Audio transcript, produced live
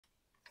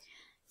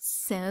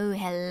So,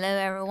 hello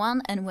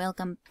everyone and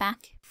welcome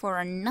back for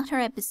another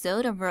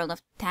episode of World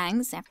of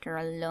Tanks after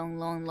a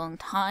long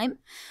time.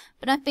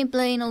 But I've been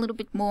playing a little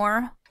bit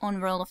more on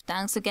World of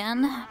Tanks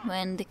again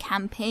when the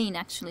campaign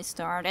actually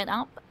started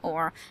up,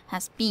 or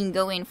has been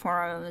going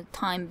for a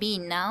time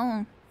being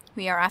now.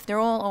 We are after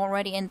all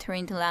already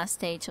entering the last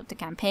stage of the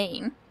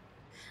campaign.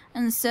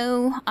 And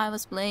so, I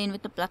was playing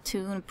with the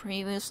platoon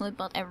previously,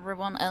 but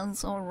everyone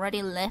else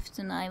already left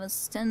and I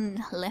was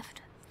then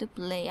left to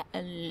play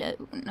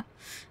alone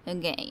a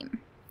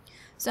game.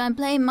 So I'm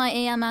playing my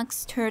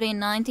AMX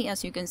 1390.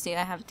 As you can see,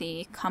 I have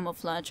the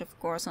camouflage of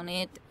course on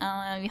it.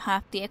 You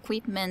have the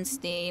equipments,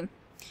 the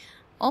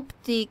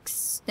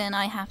optics, then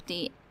I have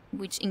the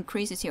which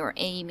increases your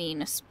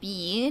aiming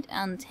speed,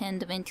 and then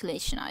the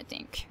ventilation I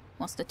think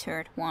was the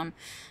third one.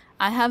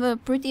 I have a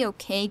pretty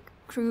okay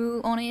crew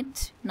on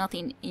it,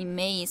 nothing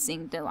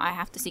amazing though. I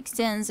have the 6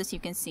 sense as you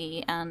can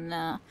see,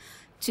 and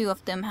 2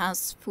 of them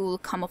has full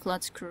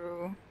camouflage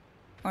crew,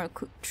 or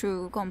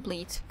true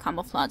complete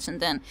camouflage,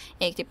 and then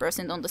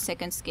 80% on the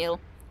second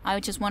skill. I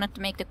just wanted to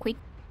make the quick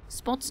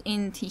spots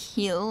in the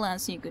hill,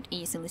 as you could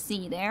easily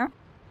see there.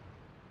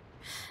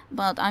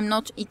 But I'm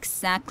not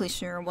exactly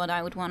sure what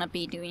I would want to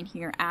be doing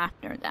here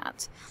after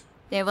that.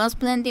 There was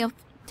plenty of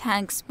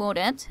tanks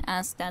spotted,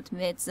 as that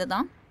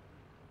Vedzeta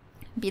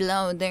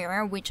below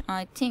there, which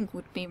I think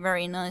would be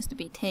very nice to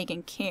be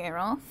taken care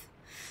of.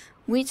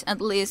 Which at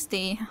least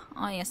the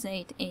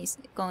IS-8 is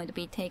going to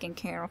be taken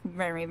care of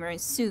very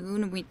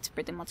soon, with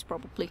pretty much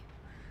probably,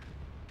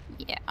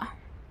 yeah,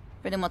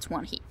 pretty much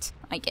one hit,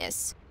 I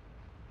guess.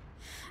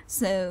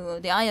 So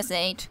the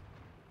IS-8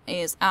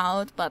 is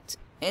out, but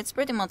it's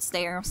pretty much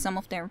there. Some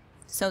of their,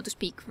 so to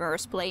speak,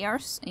 worst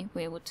players, if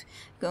we would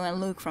go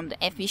and look from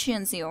the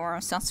efficiency or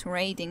such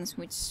ratings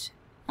which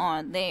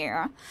are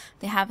there,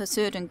 they have a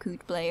certain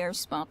good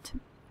players, but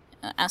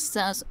as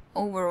such,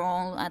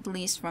 overall, at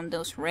least from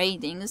those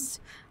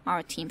ratings,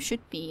 our team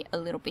should be a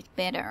little bit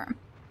better.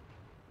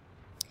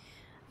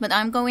 But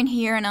I'm going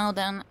here now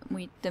then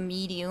with the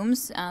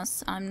mediums,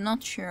 as I'm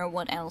not sure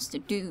what else to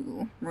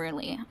do,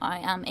 really. I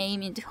am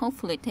aiming to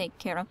hopefully take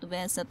care of the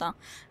Vedzeta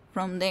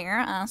from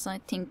there, as I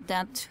think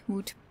that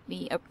would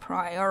be a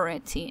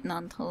priority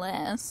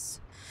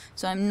nonetheless.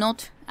 So I'm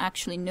not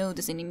actually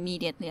noticing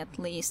immediately, at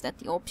least, that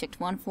the object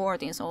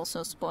 140 is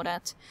also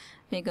spotted,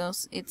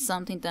 because it's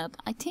something that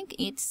I think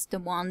it's the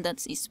one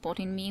that is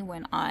spotting me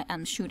when I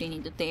am shooting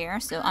into there.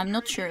 So I'm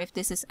not sure if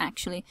this is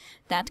actually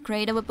that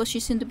great of a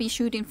position to be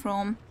shooting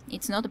from.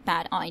 It's not a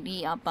bad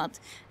idea, but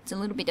it's a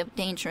little bit of a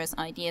dangerous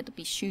idea to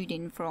be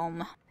shooting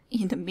from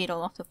in the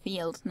middle of the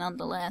field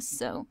nonetheless.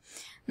 So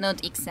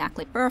not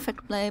exactly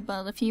perfect play,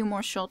 but a few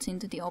more shots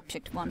into the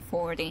object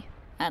 140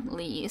 at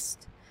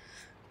least.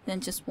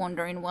 Then just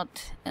wondering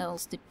what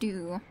else to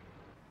do.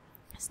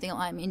 Still,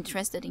 I'm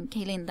interested in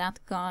killing that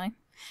guy.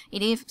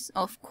 It is,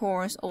 of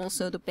course,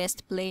 also the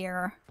best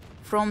player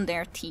from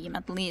their team,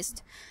 at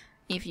least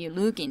if you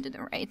look into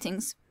the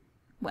ratings.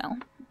 Well,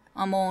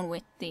 I'm on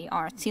with the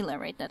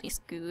artillery, that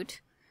is good.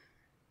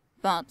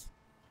 But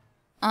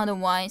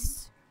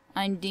otherwise,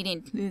 I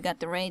didn't look at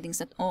the ratings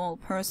at all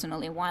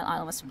personally while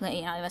I was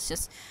playing. I was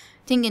just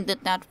thinking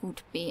that that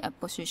would be a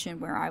position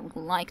where I would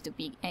like to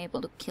be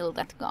able to kill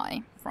that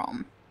guy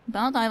from.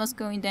 But I was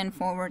going then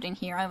forward in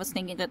here. I was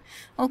thinking that,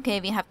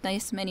 okay, we have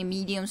this many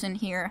mediums in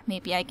here,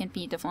 maybe I can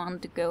be the one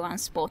to go and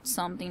spot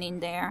something in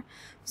there,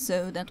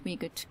 so that we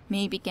could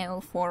maybe go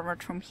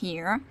forward from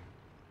here.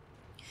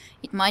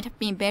 It might have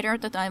been better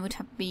that I would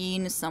have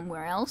been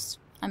somewhere else.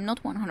 I'm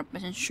not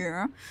 100%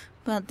 sure,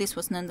 but this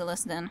was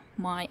nonetheless then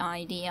my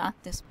idea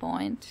at this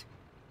point.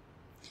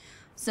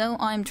 So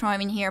I'm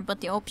driving here, but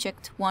the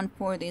object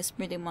 140 is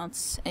pretty much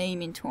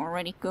aiming to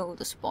already go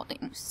to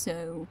spotting,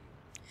 so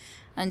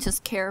I'm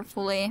just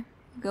carefully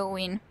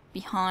going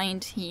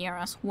behind here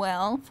as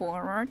well,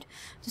 forward,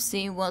 to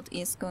see what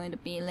is going to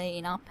be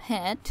laying up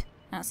ahead.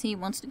 As he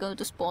wants to go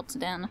to spots,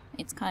 then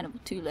it's kind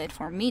of too late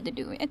for me to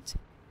do it.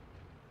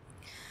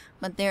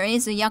 But there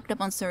is a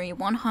Jagdpanzer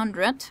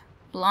 100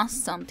 plus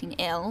something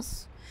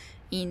else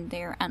in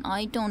there, and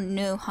I don't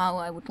know how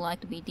I would like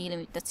to be dealing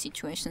with that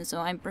situation,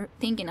 so I'm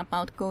thinking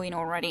about going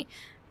already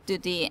to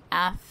the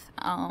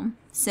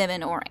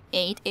F7 or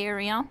 8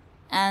 area.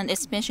 And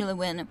especially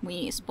when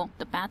we spot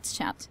the bat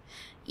chat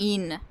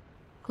in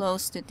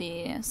close to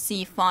the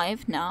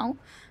C5 now,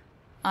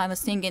 I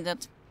was thinking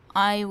that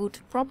I would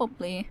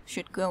probably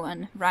should go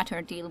and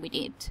rather deal with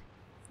it,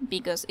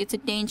 because it's a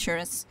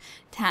dangerous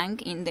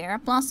tank in there.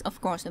 Plus, of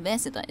course, the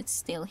Vedzeta is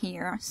still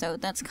here, so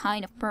that's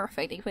kind of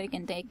perfect if we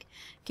can take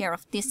care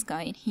of this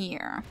guy in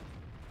here.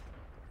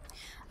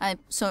 I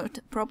sort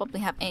of probably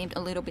have aimed a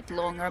little bit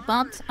longer,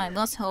 but I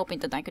was hoping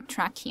that I could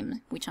track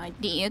him, which I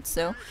did,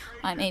 so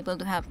I'm able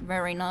to have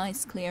very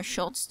nice clear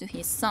shots to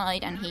his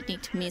side, and he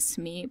did miss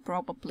me,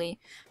 probably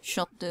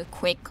shot too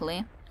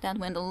quickly. That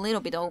went a little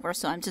bit over,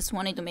 so I'm just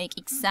wanting to make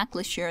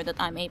exactly sure that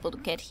I'm able to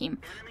get him,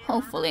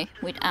 hopefully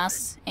with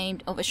as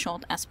aimed of a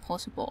shot as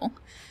possible.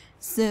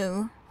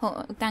 So,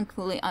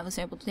 thankfully I was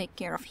able to take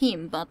care of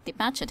him, but the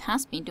Batchet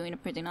has been doing a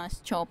pretty nice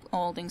job,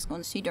 all things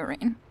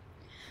considering.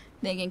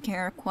 taking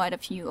care of quite a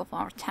few of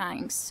our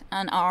tanks,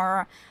 and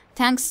our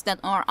tanks that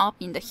are up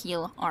in the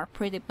hill are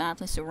pretty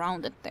badly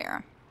surrounded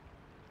there.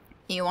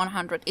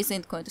 E100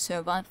 isn't going to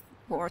survive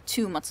for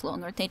too much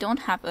longer. They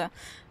don't have a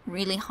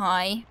really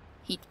high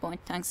hit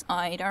point tanks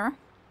either,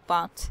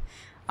 but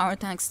our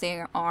tanks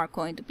there are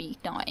going to be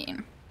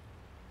dying.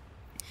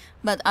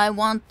 But I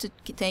want to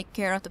take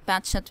care of the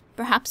Batchat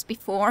perhaps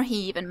before he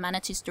even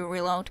manages to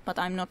reload, but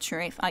I'm not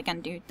sure if I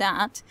can do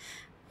that.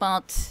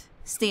 But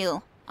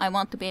still, I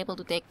want to be able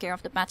to take care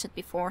of the Batchat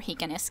before he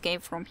can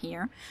escape from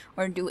here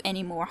or do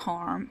any more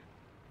harm,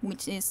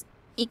 which is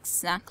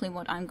exactly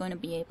what I'm going to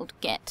be able to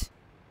get.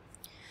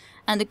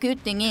 And the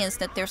good thing is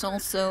that there's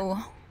also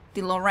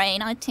the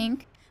Lorraine, I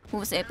think, who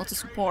was able to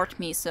support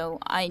me, so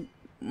I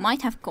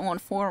might have gone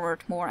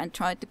forward more and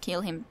tried to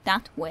kill him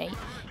that way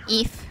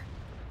if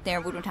there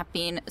wouldn't have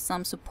been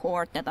some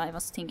support that I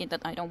was thinking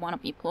that I don't want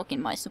to be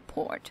blocking my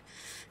support.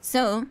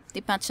 So,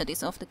 the Batchat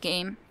is off the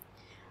game.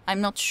 I'm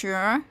not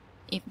sure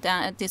if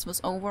this was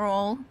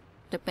overall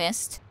the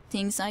best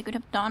things I could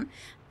have done,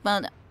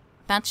 but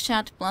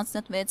Batchat plus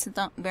that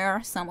Vegeta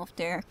were some of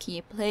their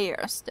key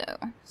players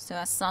though. So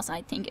as such,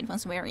 I think it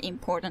was very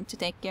important to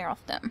take care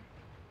of them.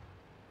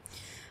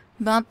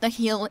 But the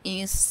hill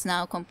is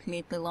now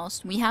completely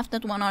lost. We have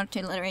that one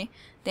artillery,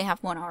 they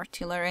have one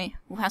artillery,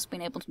 who has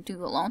been able to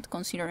do a lot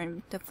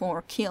considering the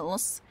 4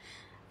 kills.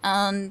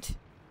 And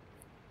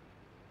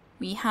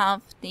we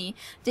have the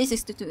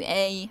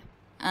D62A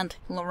and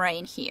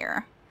Lorraine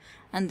here.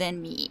 And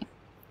then me.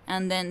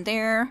 And then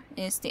there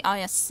is the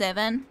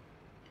IS-7.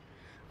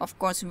 Of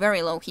course,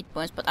 very low hit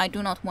points, but I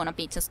do not want to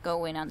be just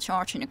going and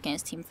charging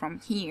against him from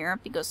here,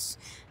 because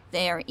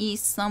there is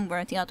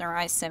somewhere the other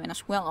IS-7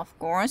 as well, of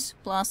course.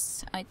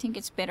 Plus, I think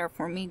it's better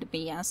for me to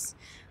be as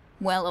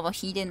well of a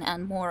hidden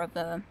and more of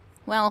a,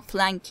 well,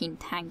 flanking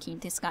tank in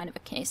this kind of a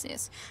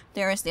cases.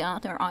 There is the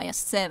other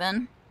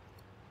IS-7.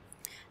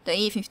 The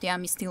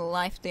E50M is still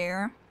alive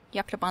there.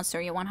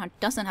 Jagdpanzer E100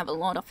 doesn't have a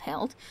lot of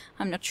health.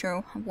 I'm not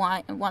sure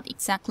what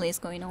exactly is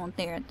going on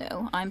there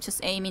though. I'm just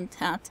aiming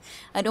that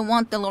I don't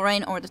want the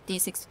Lorraine or the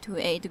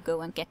T62A to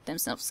go and get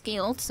themselves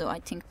killed, so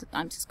I think that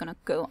I'm just gonna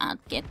go and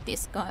get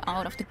this guy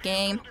out of the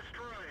game.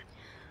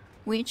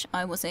 Which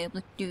I was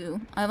able to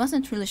do. I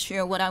wasn't really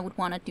sure what I would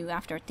want to do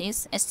after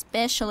this,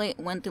 especially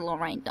when the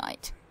Lorraine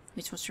died,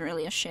 which was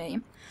really a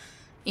shame.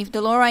 If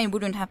the Lorraine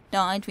wouldn't have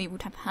died, we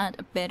would have had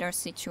a better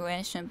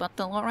situation, but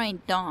the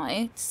Lorraine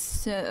died,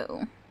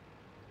 so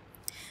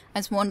I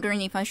was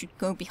wondering if I should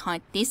go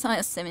behind this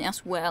IS-7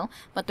 as well,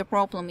 but the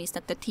problem is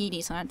that the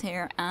TDs are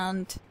there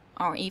and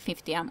our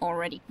E50M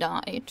already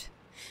died.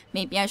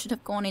 Maybe I should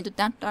have gone into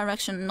that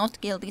direction, not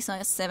kill this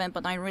IS-7,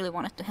 but I really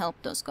wanted to help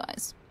those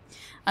guys.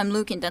 I'm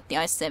looking that the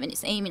IS-7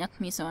 is aiming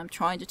at me, so I'm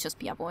trying to just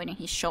be avoiding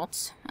his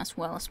shots as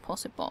well as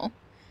possible.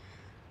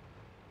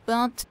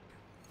 But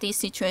this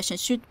situation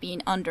should be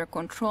under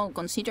control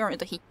considering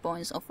the hit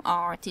points of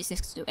our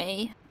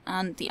T62A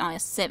and the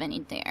IS-7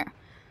 in there.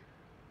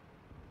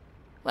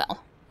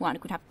 Well, one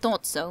could have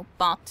thought so,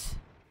 but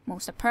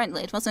most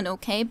apparently it wasn't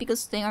okay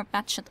because their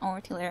Batchat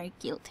artillery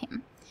killed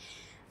him.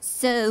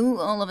 So,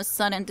 all of a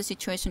sudden the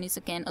situation is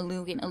again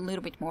looking a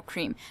little bit more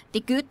grim. The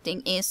good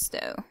thing is,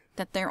 though,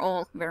 that they're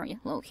all very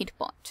low hit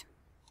point.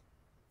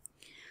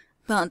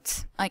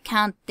 But I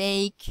can't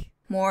take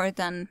more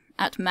than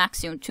at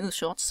maximum 2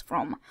 shots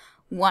from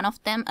one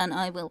of them and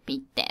I will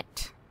be dead.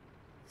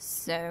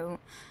 So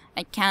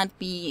I can't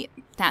be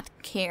that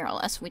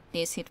careless with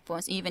these hit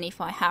points, even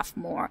if I have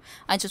more.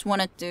 I just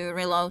wanted to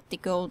reload the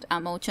gold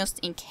ammo just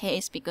in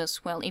case,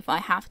 because, well, if I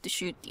have to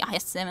shoot the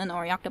IS-7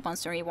 or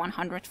Jagdpanzer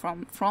E100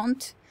 from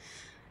front,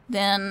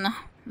 then,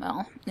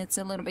 well, it's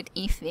a little bit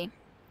iffy.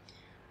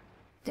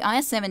 The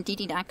IS-7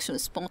 didn't actually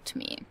spot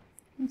me,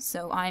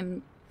 so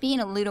I'm being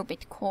a little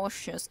bit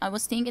cautious. I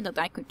was thinking that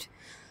I could...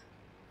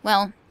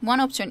 Well,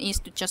 one option is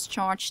to just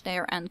charge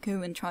there and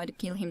go and try to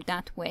kill him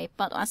that way,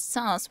 but as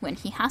such, when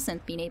he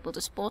hasn't been able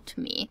to spot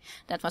me,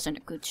 that wasn't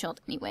a good shot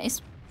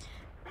anyways.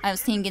 I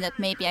was thinking that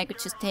maybe I could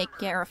just take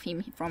care of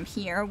him from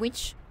here,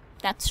 which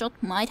that shot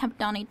might have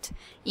done it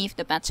if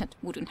the Batchat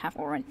wouldn't have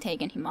already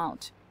taken him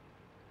out.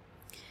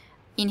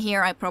 In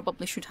here I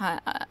probably should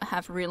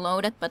have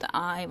reloaded, but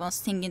I was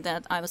thinking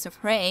that I was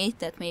afraid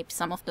that maybe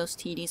some of those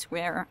TDs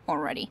were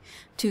already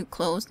too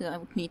close, that I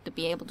would need to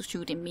be able to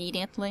shoot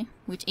immediately,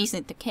 which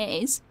isn't the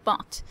case,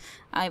 but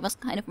I was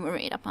kind of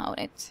worried about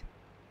it.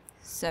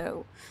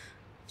 So,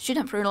 should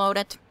have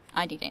reloaded,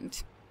 I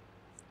didn't.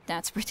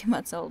 That's pretty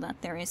much all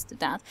that there is to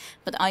that,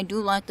 but I do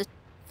like the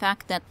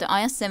fact that the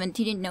IS-7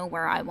 didn't know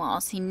where I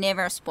was. He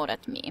never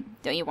spotted me.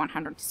 The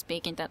E100 is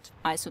speaking that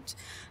I should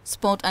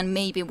spot and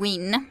maybe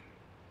win,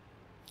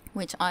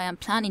 which I am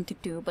planning to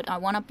do, but I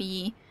want to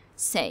be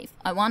safe.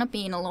 I want to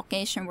be in a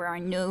location where I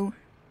know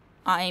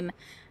I'm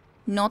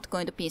not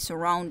going to be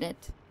surrounded,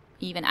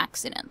 even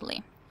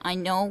accidentally. I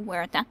know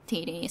where that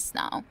TD is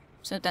now,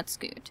 so that's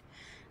good.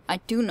 I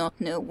do not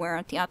know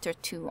where the other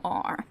 2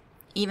 are.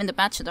 Even the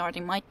Batchat,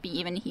 they might be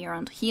even here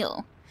on the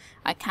hill.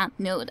 I can't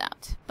know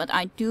that, but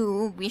I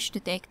do wish to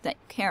take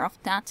care of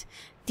that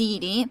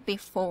TD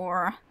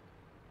before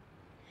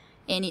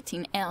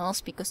anything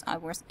else because I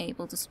was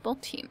able to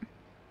spot him.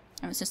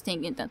 I was just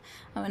thinking that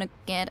I want to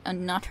get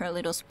another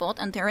little spot,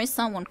 and there is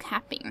someone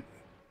capping.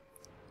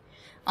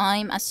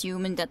 I'm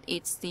assuming that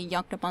it's the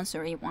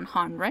Jagdpanzer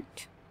 100.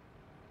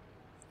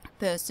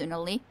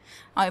 Personally,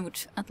 I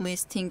would at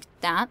least think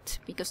that,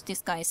 because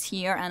this guy is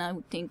here, and I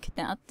would think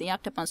that the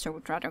Jagdpanzer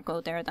would rather go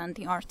there than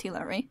the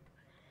artillery.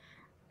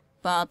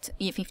 But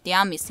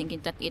E50M is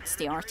thinking that it's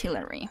the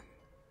artillery.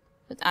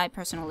 But I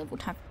personally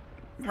would have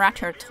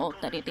rather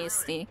thought that it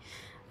is the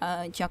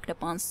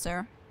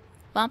Jagdpanzer.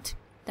 But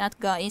that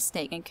guy is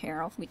taken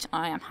care of, which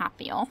I am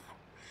happy of.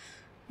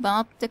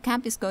 But the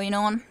cap is going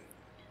on.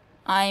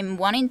 I'm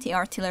wanting the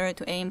artillery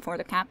to aim for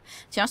the cap,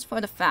 just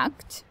for the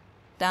fact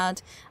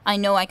that I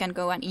know I can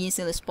go and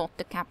easily spot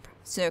the cap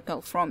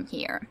circle from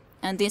here.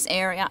 And this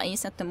area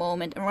is at the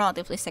moment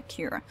relatively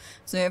secure,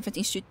 so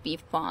everything should be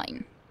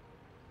fine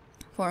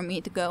for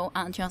me to go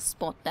and just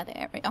spot that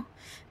area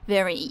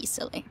very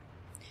easily.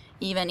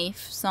 Even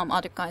if some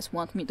other guys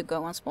want me to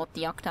go and spot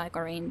the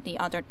Jagdtiger in the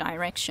other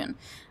direction.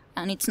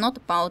 And it's not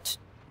about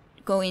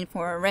going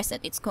for a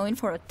reset, it's going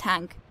for a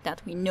tank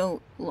that we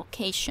know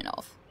location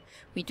of.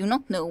 We do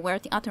not know where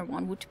the other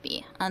one would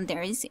be, and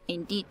there is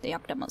indeed the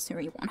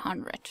Jagdpanzer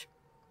 100.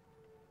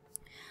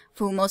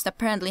 Who most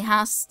apparently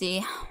has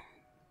the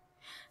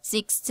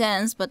sixth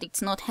sense, but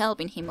it's not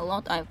helping him a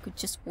lot. I could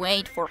just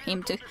wait for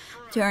him to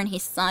turn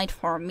his side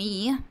for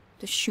me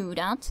to shoot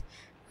at,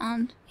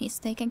 and he's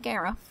taken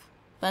care of.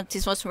 But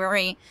this was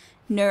very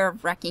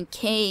nerve-wracking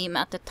game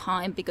at the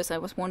time, because I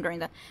was wondering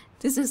that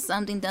this is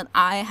something that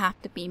I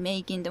have to be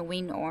making the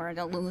win or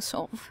the lose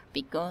of,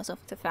 because of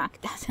the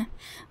fact that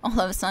all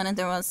of a sudden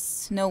there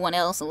was no one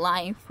else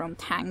alive from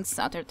tanks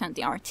other than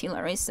the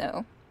artillery,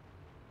 so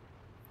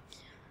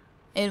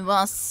it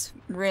was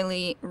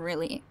really,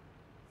 really,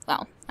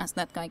 well, as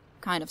that guy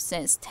kind of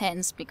says,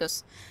 tense,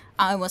 because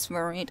I was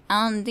worried,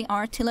 and the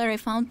artillery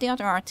found the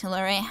other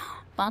artillery,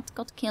 but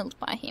got killed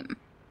by him.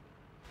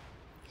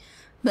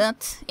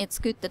 But it's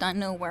good that I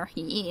know where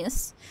he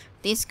is.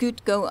 This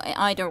could go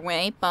either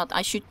way, but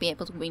I should be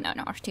able to win an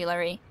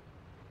artillery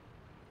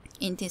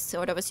in this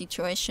sort of a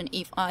situation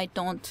if I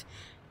don't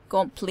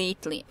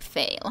completely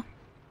fail.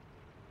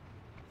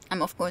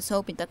 I'm of course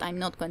hoping that I'm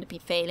not going to be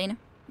failing,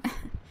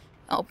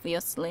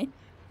 obviously,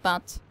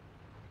 but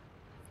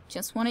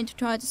just wanted to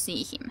try to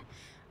see him.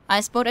 I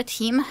spotted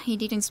him, he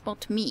didn't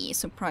spot me,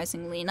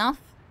 surprisingly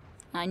enough.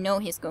 I know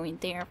he's going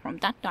there from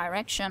that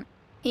direction.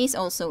 He's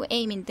also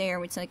aiming there,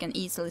 which I can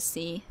easily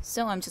see,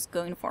 so I'm just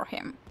going for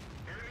him.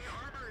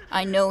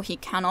 I know he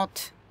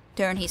cannot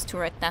turn his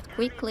turret that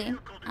quickly,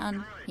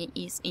 and he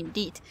is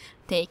indeed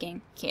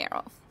taken care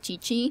of.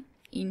 GG,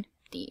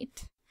 indeed.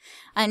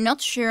 I'm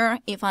not sure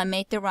if I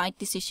made the right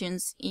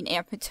decisions in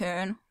every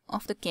turn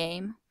of the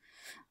game.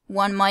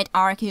 One might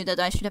argue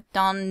that I should have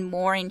done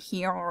more in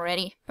here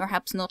already,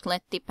 perhaps not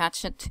let the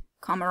Patchet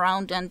come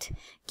around and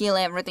kill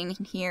everything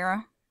in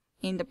here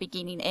in the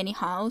beginning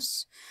anyhow,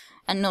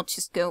 and not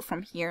just go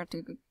from here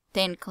to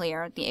then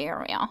clear the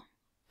area.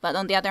 But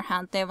on the other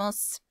hand,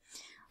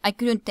 I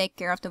couldn't take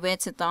care of the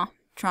Vegeta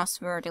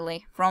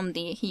trustworthily from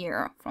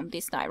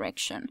this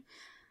direction.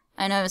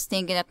 And I was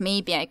thinking that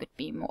maybe I could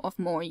be of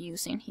more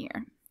use in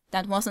here.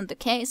 That wasn't the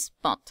case,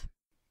 but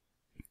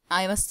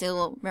I was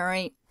still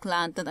very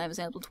glad that I was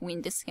able to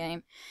win this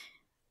game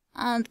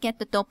and get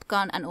the Top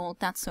Gun and all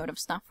that sort of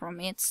stuff from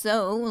it.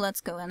 So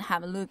let's go and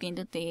have a look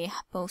into the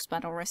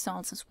post-battle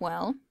results as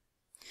well.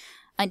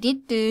 I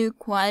did do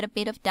quite a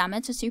bit of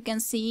damage, as you can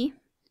see,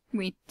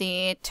 with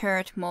the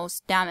third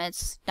most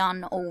damage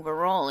done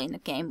overall in the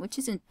game, which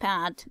isn't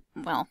bad.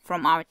 Well,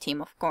 from our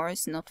team, of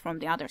course, not from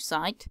the other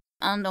side.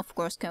 And of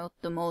course got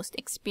the most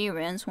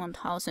experience,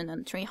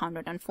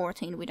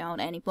 1314 without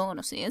any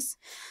bonuses.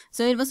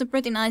 So it was a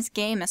pretty nice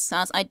game as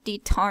such. I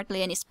did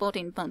hardly any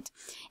spotting, but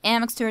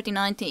AMX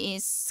 3090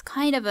 is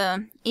kind of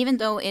a, even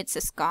though it's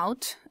a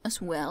scout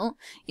as well,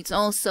 it's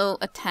also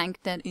a tank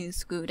that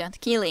is good at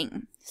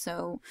killing.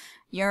 So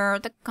you're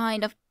the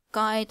kind of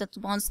guy that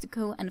wants to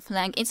go and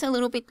flank. It's a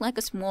little bit like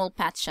a small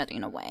Patchet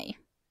in a way.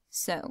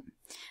 So,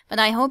 but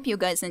I hope you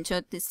guys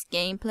enjoyed this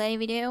gameplay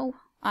video.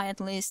 I at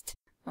least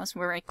was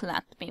very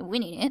glad to be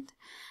winning it,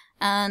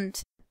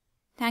 and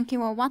thank you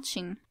for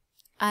watching.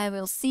 I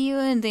will see you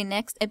in the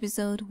next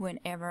episode,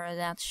 whenever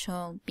that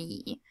shall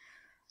be.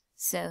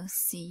 So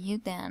see you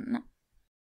then.